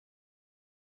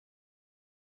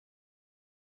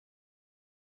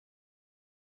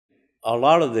a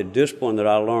lot of the discipline that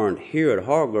I learned here at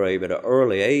Hargrave at an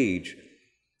early age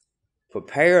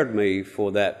prepared me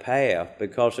for that path,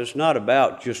 because it's not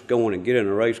about just going and getting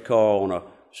a race car on a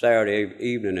Saturday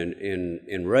evening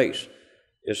and race.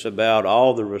 It's about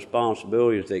all the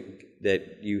responsibilities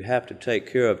that you have to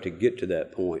take care of to get to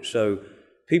that point. So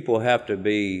people have to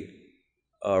be,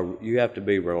 you have to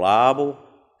be reliable.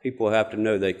 People have to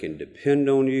know they can depend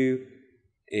on you,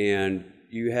 and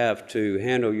you have to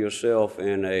handle yourself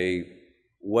in a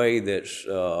way that's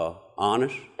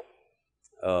honest.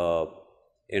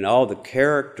 And all the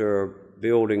character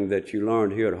building that you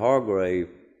learned here at Hargrave,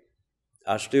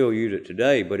 I still use it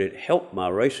today, but it helped my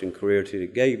racing career too.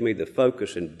 It gave me the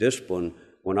focus and discipline.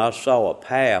 When I saw a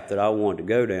path that I wanted to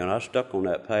go down, I stuck on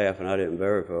that path and I didn't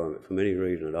vary from it for any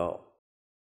reason at all.